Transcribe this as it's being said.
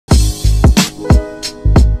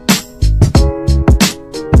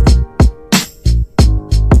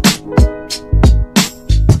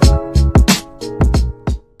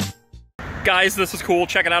Guys, this is cool.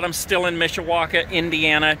 Check it out. I'm still in Mishawaka,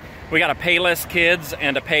 Indiana. We got a Payless Kids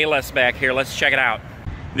and a Payless back here. Let's check it out.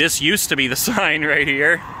 This used to be the sign right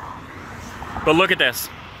here. But look at this.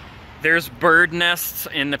 There's bird nests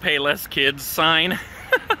in the Payless Kids sign.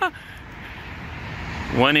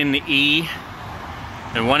 One in the E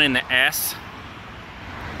and one in the S.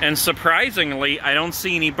 And surprisingly, I don't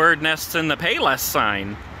see any bird nests in the Payless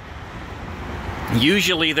sign.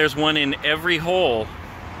 Usually there's one in every hole.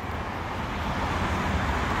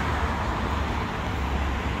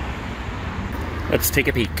 Let's take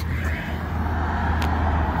a peek.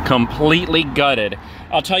 Completely gutted.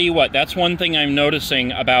 I'll tell you what, that's one thing I'm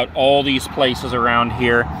noticing about all these places around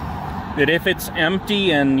here. That if it's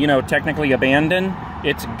empty and, you know, technically abandoned,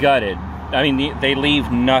 it's gutted. I mean, they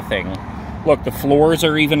leave nothing. Look, the floors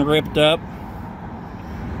are even ripped up.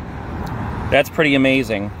 That's pretty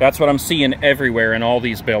amazing. That's what I'm seeing everywhere in all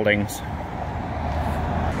these buildings.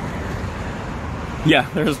 Yeah,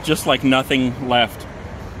 there's just like nothing left.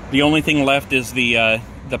 The only thing left is the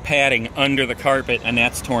padding under the carpet, and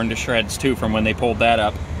that's torn to shreds too from when they pulled that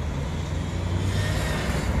up.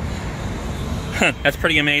 That's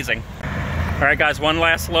pretty amazing. All right, guys, one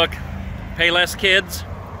last look. Payless Kids.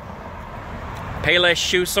 Payless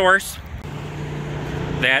Shoe Source.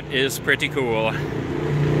 That is pretty cool. All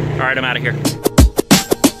right, I'm out of here.